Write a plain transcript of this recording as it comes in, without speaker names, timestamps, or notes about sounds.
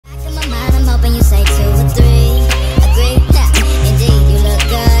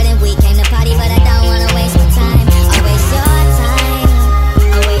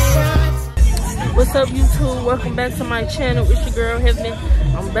welcome back to my channel. It's your girl Heaven.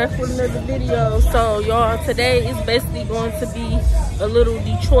 I'm back with another video. So y'all, today is basically going to be a little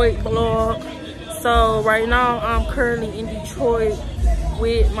Detroit vlog. So right now I'm currently in Detroit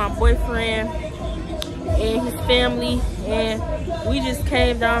with my boyfriend and his family, and we just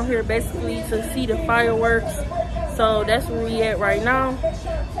came down here basically to see the fireworks. So that's where we at right now.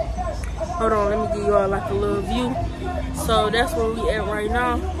 Hold on, let me give y'all like a little view. So that's where we at right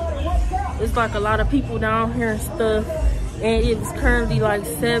now. It's like a lot of people down here and stuff, and it's currently like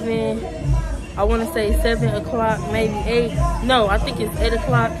 7, I want to say 7 o'clock, maybe 8. No, I think it's 8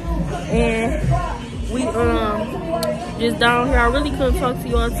 o'clock, and we just down here. I really couldn't talk to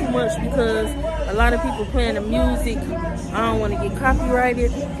y'all too much because a lot of people playing the music. I don't want to get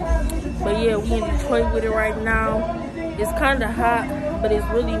copyrighted, but yeah, we in Detroit with it right now. It's kind of hot, but it's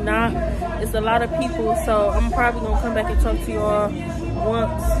really not. It's a lot of people, so I'm probably gonna come back and talk to y'all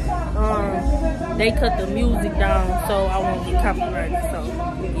once they cut the music down, so I won't get copyrighted. So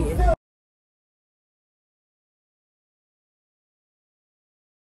yeah.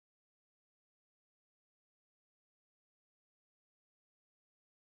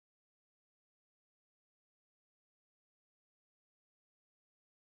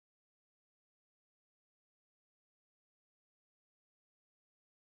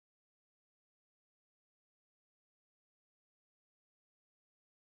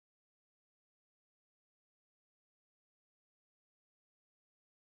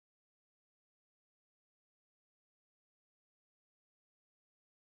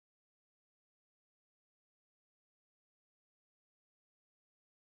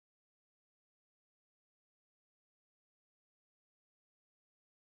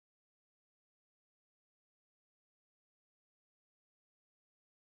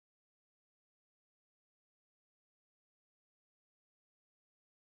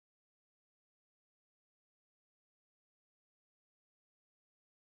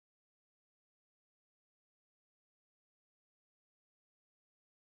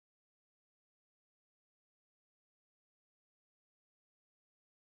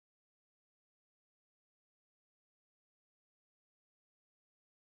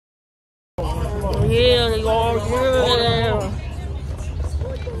 Yeah, y'all,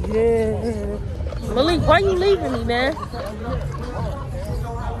 yeah. Malik, why you leaving me, man?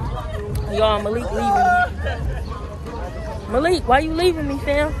 Y'all, Malik leaving me. Malik, why you leaving me,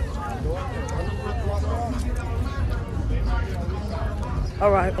 fam?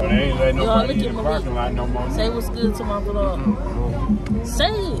 Alright, y'all, look at Malik. Say what's good to my vlog. Say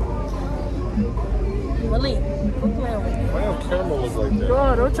it. Malik, quit playing with me. Why your camera was like that?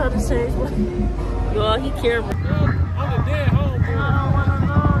 Y'all, don't try to say it. Y'all, he camera. I'm a dead home, bro. I don't want to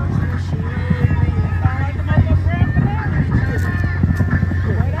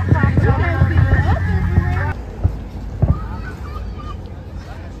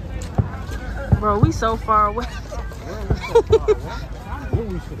know. Bro, we so far away.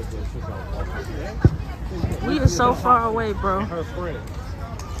 We are so far away, bro.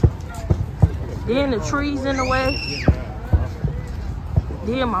 Then the trees in the way.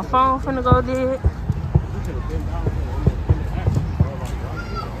 Then my phone finna go dead.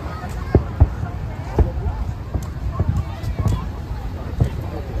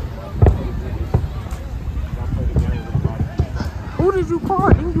 Who did you call?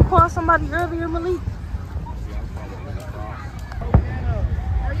 Didn't you call somebody earlier, Malik?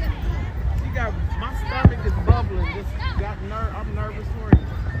 My stomach is bubbling. I'm nervous for you.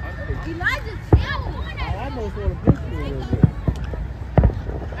 Elijah, chill. I almost want to push you a little bit.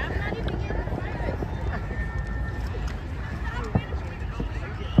 I'm not even getting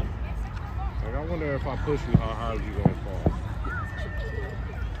Like, I wonder if I push you, how hard you gonna fall.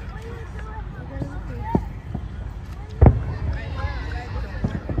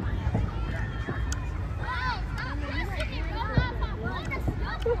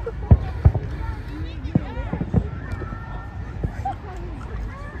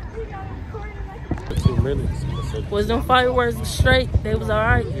 Was them fireworks straight? They was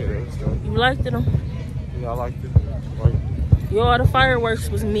alright? Yeah, they was good. You liked them? Yeah, I liked it. Y'all, the fireworks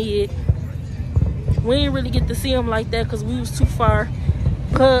was mid. We didn't really get to see them like that because we was too far.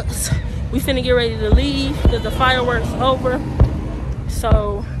 Cause we finna get ready to leave because the fireworks over.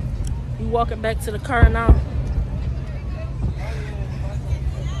 So we walking back to the car now.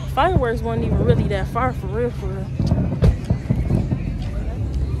 Fireworks wasn't even really that far, for real, for real.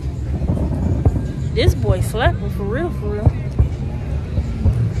 This boy slapping for real, for real.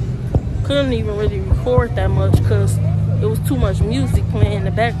 Couldn't even really record that much because it was too much music playing in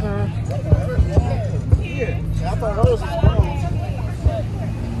the background.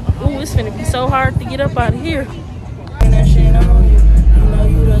 Ooh, it's finna be so hard to get up out of here.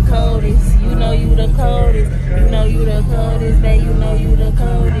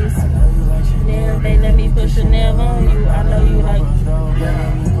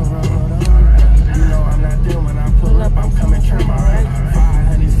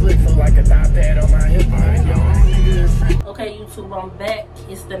 YouTube, I'm back.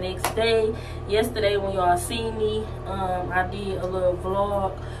 It's the next day. Yesterday when y'all seen me, I did a little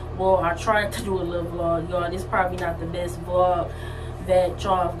vlog. Well, I tried to do a little vlog, y'all. This is probably not the best vlog that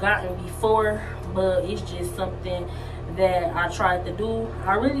y'all have gotten before, but it's just something that I tried to do.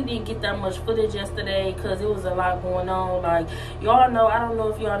 I really didn't get that much footage yesterday because it was a lot going on. Like, y'all know, I don't know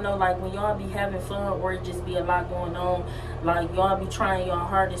if y'all know, like when y'all be having fun or it just be a lot going on, like y'all be trying your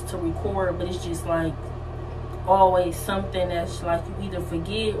hardest to record, but it's just like always something that's like you either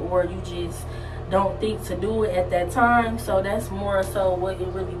forget or you just don't think to do it at that time. So that's more so what it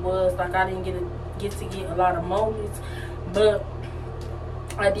really was. Like, I didn't get to get a lot of moments, but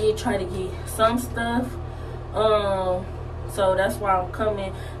I did try to get some stuff. So that's why I'm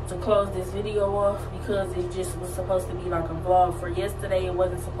coming to close this video off, because it just was supposed to be like a vlog for yesterday. It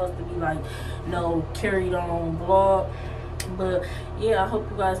wasn't supposed to be like no carried on vlog. But yeah, I hope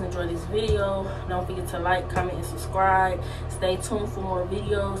you guys enjoyed this video. Don't forget to like, comment, and subscribe. Stay tuned for more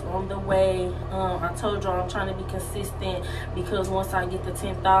videos on the way. I told y'all I'm trying to be consistent, because once I get to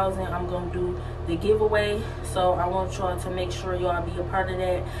 10,000, I'm gonna do the giveaway. So I want y'all to make sure y'all be a part of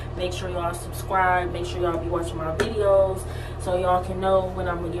that. Make sure y'all subscribe. Make sure y'all be watching my videos so y'all can know when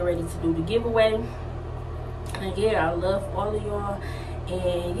I'm gonna get ready to do the giveaway. And yeah, I love all of y'all.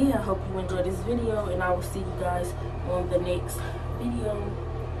 And yeah, I hope you enjoyed this video, and I will see you guys on the next video.